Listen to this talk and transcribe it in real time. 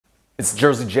It's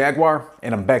Jersey Jaguar,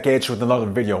 and I'm back at you with another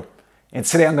video. And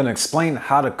today I'm going to explain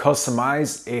how to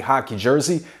customize a hockey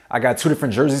jersey. I got two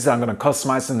different jerseys that I'm going to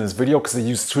customize in this video because they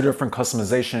use two different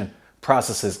customization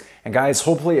processes. And guys,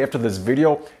 hopefully after this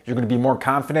video, you're going to be more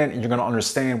confident and you're going to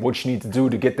understand what you need to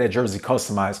do to get that jersey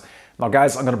customized. Now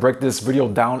guys, I'm going to break this video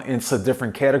down into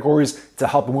different categories to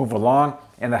help you move along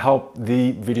and to help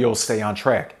the video stay on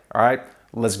track. All right,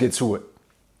 let's get to it.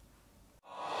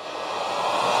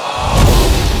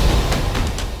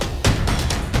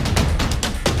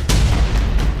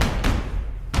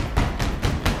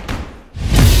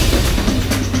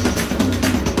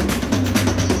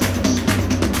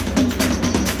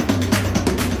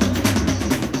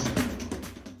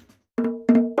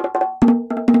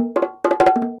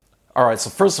 All right, so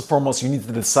first and foremost, you need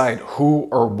to decide who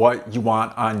or what you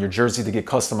want on your jersey to get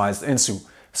customized into.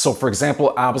 So for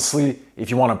example, obviously, if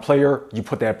you want a player, you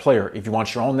put that player. If you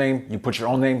want your own name, you put your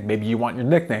own name. Maybe you want your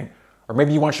nickname, or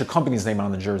maybe you want your company's name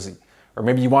on the jersey, or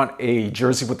maybe you want a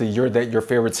jersey with the year that your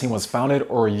favorite team was founded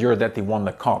or a year that they won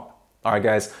the cup. All right,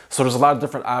 guys, so there's a lot of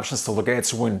different options to look at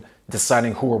when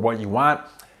deciding who or what you want.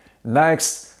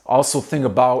 Next, also think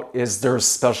about, is there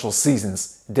special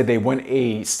seasons? Did they win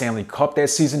a Stanley Cup that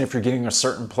season? If you're getting a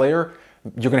certain player,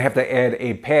 you're gonna have to add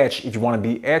a patch if you wanna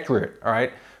be accurate, all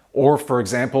right? Or for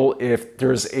example, if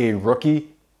there's a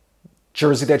rookie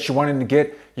jersey that you're wanting to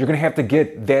get, you're gonna have to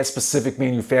get that specific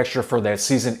manufacturer for that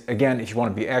season, again, if you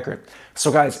wanna be accurate.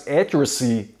 So guys,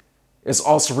 accuracy is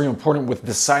also really important with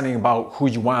deciding about who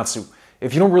you want to.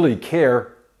 If you don't really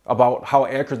care about how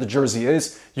accurate the jersey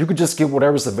is, you could just get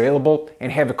whatever's available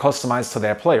and have it customized to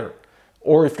that player.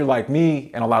 Or if you're like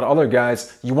me and a lot of other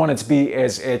guys, you want it to be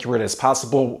as accurate as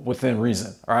possible within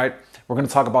reason, all right? We're gonna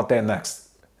talk about that next.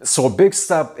 So a big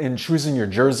step in choosing your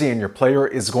jersey and your player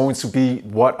is going to be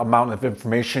what amount of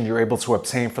information you're able to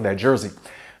obtain for that jersey.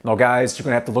 Now guys, you're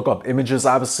gonna have to look up images,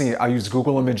 obviously. I use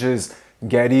Google Images,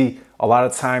 Getty. A lot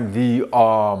of time the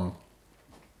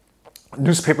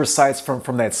newspaper sites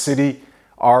from that city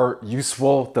are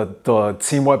useful. The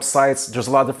team websites, there's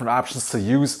a lot of different options to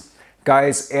use.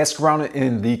 Guys, ask around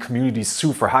in the communities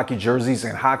too for hockey jerseys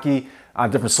and hockey on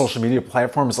different social media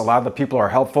platforms. A lot of the people are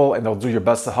helpful and they'll do your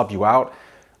best to help you out.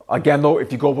 Again though,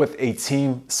 if you go with a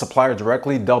team supplier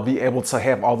directly, they'll be able to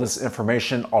have all this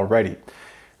information already.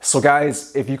 So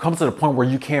guys, if you come to the point where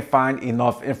you can't find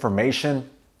enough information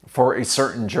for a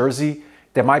certain jersey,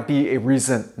 there might be a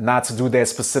reason not to do that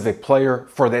specific player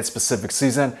for that specific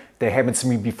season. That happened to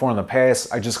me before in the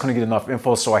past. I just couldn't get enough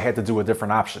info, so I had to do a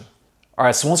different option. All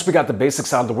right, so once we got the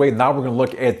basics out of the way, now we're gonna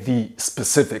look at the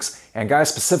specifics. And guys,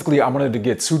 specifically, I wanted to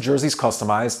get two jerseys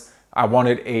customized. I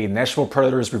wanted a Nashville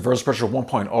Predators Reverse Retro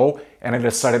 1.0, and I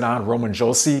decided on Roman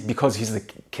Josi because he's the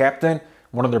captain,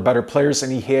 one of their better players,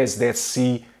 and he has that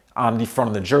C on the front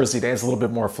of the jersey. That has a little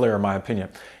bit more flair in my opinion.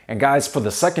 And guys, for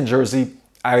the second jersey,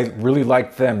 I really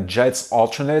like them Jets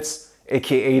alternates,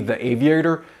 AKA the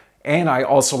Aviator. And I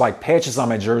also like patches on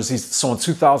my jerseys. So in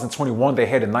 2021, they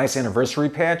had a nice anniversary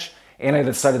patch. And I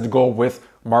decided to go with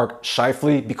Mark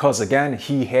Scheifele because again,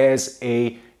 he has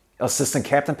a assistant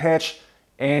captain patch.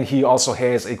 And he also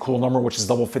has a cool number, which is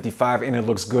double 55. And it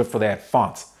looks good for that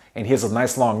font. And he has a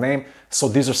nice long name. So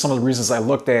these are some of the reasons I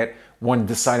looked at when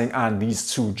deciding on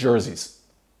these two jerseys.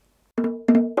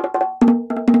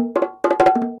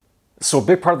 So a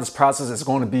big part of this process is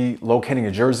going to be locating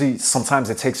a jersey. Sometimes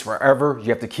it takes forever. You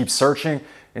have to keep searching.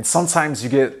 And sometimes you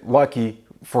get lucky.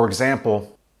 For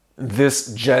example,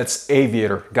 this Jets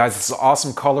Aviator. Guys, it's an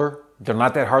awesome color. They're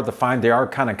not that hard to find. They are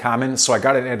kind of common. So I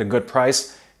got it at a good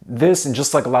price. This, and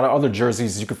just like a lot of other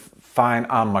jerseys, you could find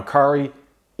on Mercari,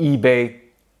 eBay,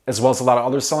 as well as a lot of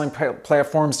other selling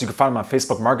platforms. You can find them on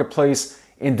Facebook Marketplace,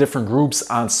 in different groups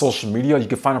on social media. You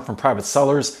can find them from private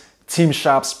sellers, team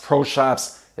shops, pro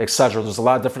shops, etc. There's a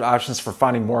lot of different options for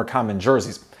finding more common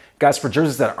jerseys. Guys, for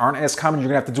jerseys that aren't as common, you're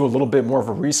gonna have to do a little bit more of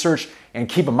a research, and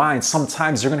keep in mind,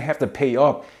 sometimes you're gonna have to pay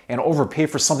up and overpay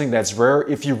for something that's rare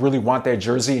if you really want that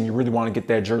jersey and you really wanna get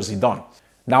that jersey done.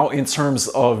 Now, in terms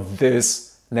of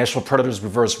this Nashville Predators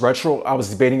Reverse Retro, I was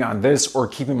debating on this or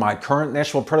keeping my current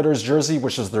Nashville Predators jersey,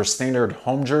 which is their standard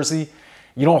home jersey.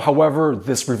 You know, however,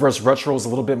 this Reverse Retro is a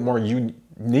little bit more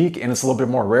unique and it's a little bit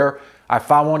more rare. I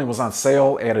found one, it was on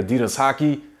sale at Adidas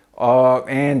Hockey,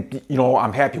 and you know,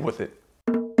 I'm happy with it.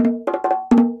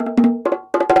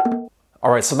 All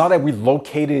right, so now that we've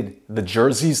located the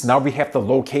jerseys, now we have to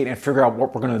locate and figure out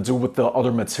what we're gonna do with the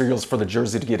other materials for the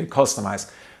jersey to get it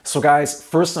customized. So guys,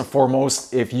 first and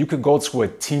foremost, if you could go to a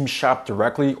team shop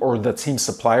directly, or the team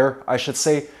supplier, I should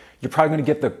say, you're probably gonna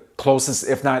get the closest,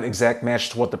 if not exact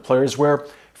match to what the players wear.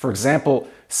 For example,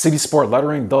 City Sport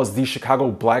Lettering does the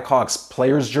Chicago Blackhawks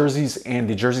players jerseys and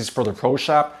the jerseys for the pro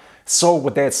shop. So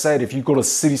with that said, if you go to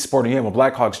City Sport and you have a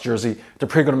Blackhawks jersey, they're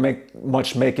probably going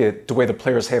to make it the way the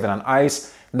players have it on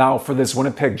ice. Now for this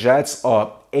Winnipeg Jets,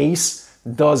 Ace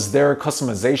does their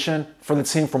customization for the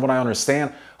team from what I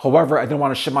understand. However, I didn't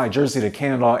want to ship my jersey to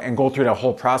Canada and go through that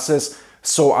whole process.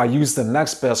 So I used the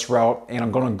next best route, and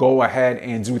I'm going to go ahead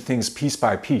and do things piece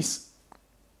by piece.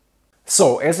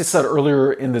 So as I said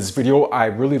earlier in this video, I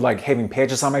really like having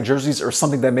patches on my jerseys or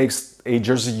something that makes a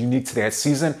jersey unique to that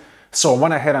season. So I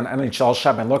went ahead on NHL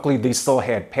Shop, and luckily they still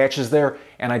had patches there,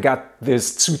 and I got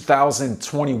this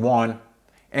 2021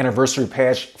 anniversary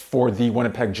patch for the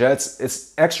Winnipeg Jets.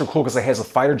 It's extra cool because it has a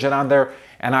fighter jet on there,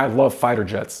 and I love fighter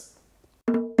jets.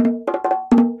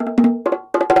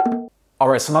 All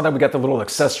right, so now that we got the little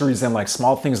accessories and like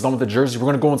small things done with the jersey, we're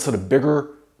gonna go into the bigger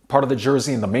part of the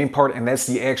jersey and the main part, and that's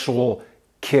the actual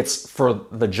kits for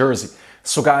the jersey.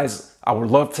 So guys, I would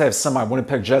love to have sent my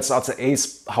Winnipeg Jets out to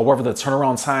Ace. However, the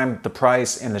turnaround time, the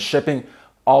price, and the shipping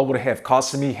all would have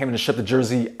costed me. Having to ship the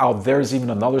jersey out there is even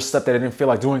another step that I didn't feel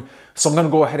like doing. So I'm gonna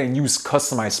go ahead and use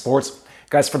Customized Sports.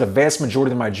 Guys, for the vast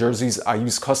majority of my jerseys, I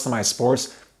use Customized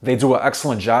Sports. They do an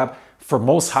excellent job. For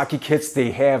most hockey kits,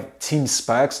 they have team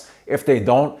specs. If they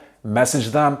don't, message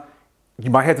them. You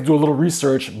might have to do a little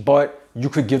research, but you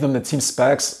could give them the team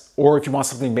specs, or if you want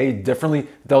something made differently,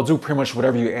 they'll do pretty much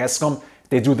whatever you ask them.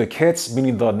 They do the kits,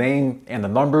 meaning the name and the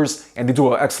numbers, and they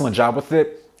do an excellent job with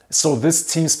it. So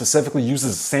this team specifically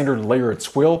uses standard layer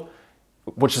twill,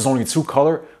 which is only 2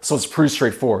 color, so it's pretty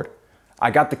straightforward.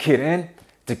 I got the kit in.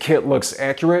 The kit looks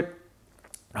accurate.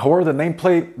 However, the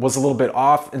nameplate was a little bit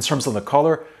off in terms of the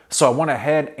color, so I went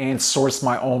ahead and sourced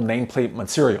my own nameplate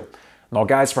material. Now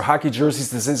guys, for hockey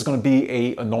jerseys, this is going to be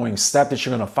an annoying step that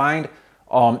you're going to find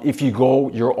if you go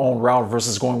your own route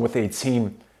versus going with a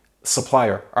team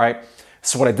supplier, all right?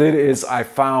 So what I did is I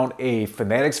found a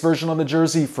Fanatics version of the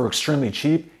jersey for extremely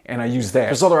cheap, and I used that.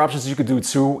 There's other options you could do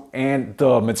too, and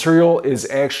the material is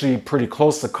actually pretty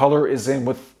close. The color is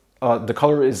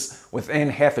within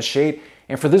half a shade.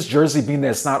 And for this jersey, being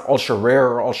that it's not ultra rare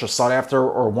or ultra sought after,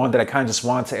 or one that I kind of just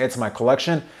wanted to add to my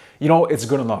collection, you know, it's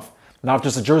good enough. Now, if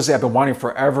there's a jersey I've been wanting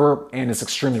forever and it's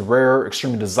extremely rare,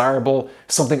 extremely desirable,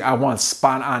 something I want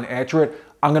spot on accurate,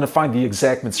 I'm gonna find the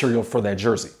exact material for that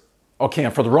jersey. Okay,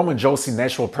 and for the Roman Josi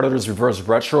Nashville Predators Reverse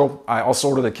Retro, I also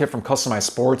ordered a kit from Customized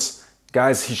Sports.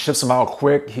 Guys, he ships them out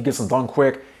quick, he gets them done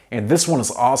quick, and this one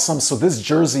is awesome. So this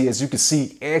jersey, as you can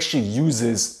see, actually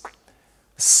uses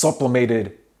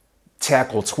sublimated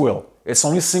tackle twill. It's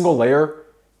only single layer.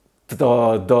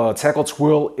 The tackle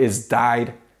twill is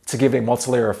dyed to give a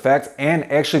multi-layer effect,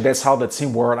 and actually that's how the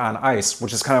team wore it on ice,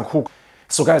 which is kind of cool.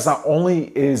 So guys, not only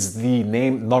is the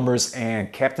name, numbers,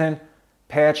 and captain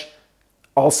patch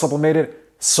all sublimated,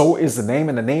 so is the name,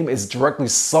 and the name is directly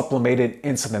sublimated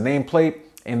into the nameplate,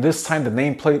 and this time the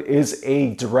nameplate is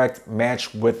a direct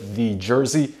match with the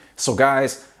jersey. So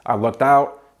guys, I lucked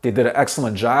out. They did an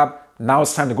excellent job. Now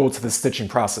it's time to go to the stitching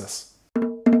process.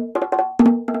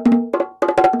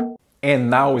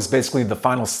 And now is basically the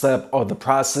final step of the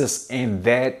process, and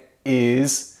that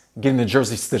is getting the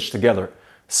jersey stitched together.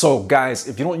 So guys,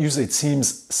 if you don't use a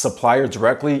team's supplier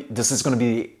directly, this is going to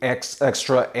be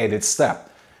extra added step.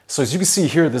 So as you can see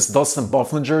here, this Dustin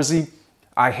Byfuglien jersey,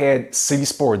 I had City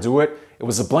Sport do it. It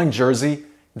was a blank jersey.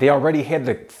 They already had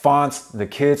the font, the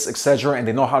kits, etc., and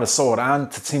they know how to sew it on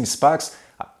to team specs.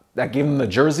 I gave them the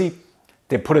jersey.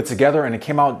 They put it together and it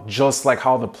came out just like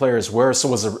how the players wear. So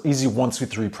it was an easy 1, 2,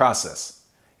 3 process.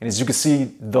 And as you can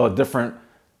see, the different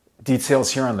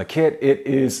details here on the kit, it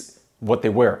is what they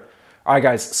wear. All right,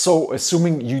 guys. So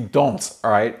assuming you don't,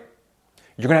 all right,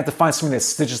 you're going to have to find something that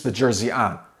stitches the jersey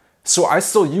on. So I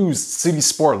still use City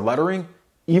Sport lettering,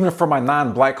 even for my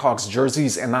non-Blackhawks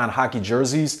jerseys and non-hockey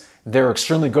jerseys. They're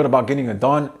extremely good about getting it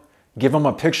done. Give them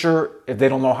a picture if they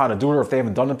don't know how to do it or if they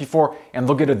haven't done it before, and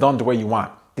they'll get it done the way you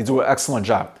want. They do an excellent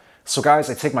job. So guys,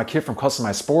 I take my kit from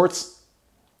Customized Sports,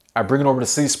 I bring it over to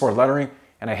City Sport Lettering,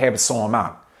 and I have it sewn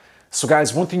on. So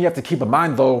guys, one thing you have to keep in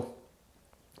mind though,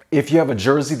 if you have a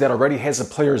jersey that already has a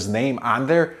player's name on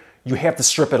there, you have to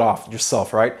strip it off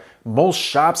yourself, right? Most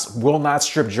shops will not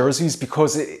strip jerseys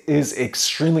because it is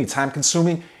extremely time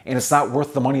consuming and it's not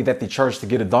worth the money that they charge to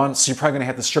get it done. So you're probably gonna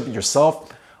have to strip it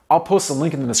yourself. I'll post a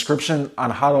link in the description on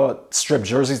how to strip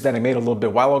jerseys that I made a little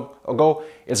bit while ago.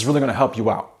 It's really gonna help you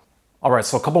out. All right,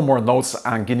 so a couple more notes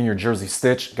on getting your jersey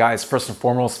stitched. Guys, first and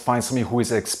foremost, find somebody who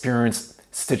is experienced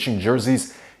stitching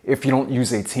jerseys if you don't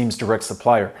use a team's direct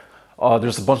supplier.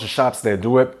 There's a bunch of shops that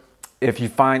do it. If you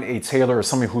find a tailor or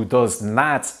somebody who does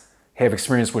not have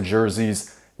experience with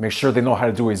jerseys, make sure they know how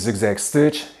to do a zigzag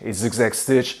stitch. A zigzag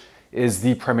stitch is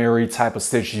the primary type of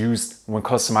stitch used when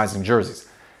customizing jerseys.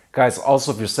 Guys,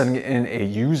 also if you're sending in a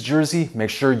used jersey, make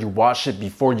sure you wash it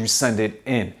before you send it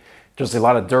in. There's a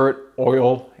lot of dirt,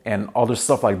 oil, and other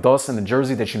stuff like dust in the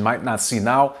jersey that you might not see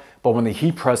now, but when they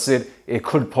heat press it, it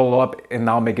could pull up and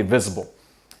now make it visible.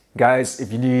 Guys,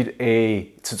 if you need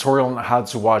a tutorial on how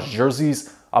to wash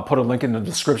jerseys, I'll put a link in the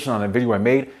description on a video I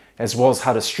made, as well as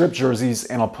how to strip jerseys,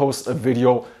 and I'll post a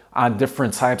video on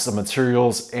different types of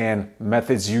materials and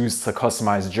methods used to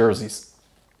customize jerseys.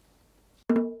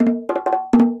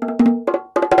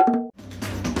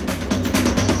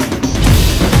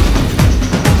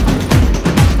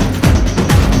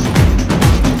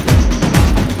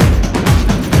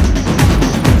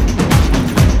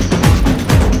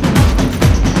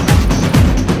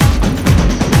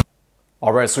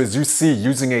 Alright, so as you see,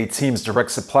 using a team's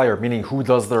direct supplier, meaning who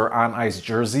does their on-ice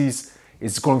jerseys,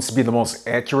 is going to be the most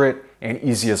accurate and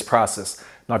easiest process.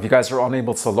 Now, if you guys are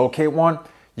unable to locate one,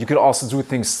 you could also do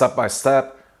things step by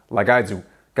step, like I do.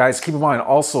 Guys, keep in mind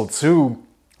also too,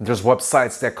 there's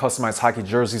websites that customize hockey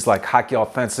jerseys like Hockey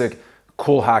Authentic,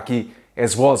 Cool Hockey,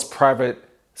 as well as private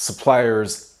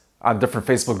suppliers on different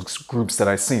Facebook groups that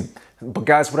I've seen. But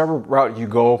guys, whatever route you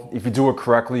go, if you do it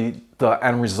correctly, the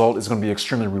end result is going to be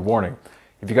extremely rewarding.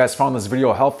 If you guys found this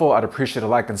video helpful, I'd appreciate a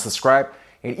like and subscribe.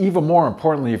 And even more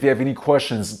importantly, if you have any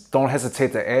questions, don't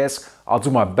hesitate to ask. I'll do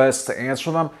my best to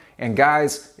answer them. And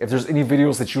guys, if there's any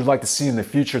videos that you'd like to see in the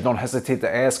future, don't hesitate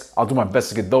to ask. I'll do my best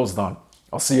to get those done.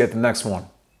 I'll see you at the next one.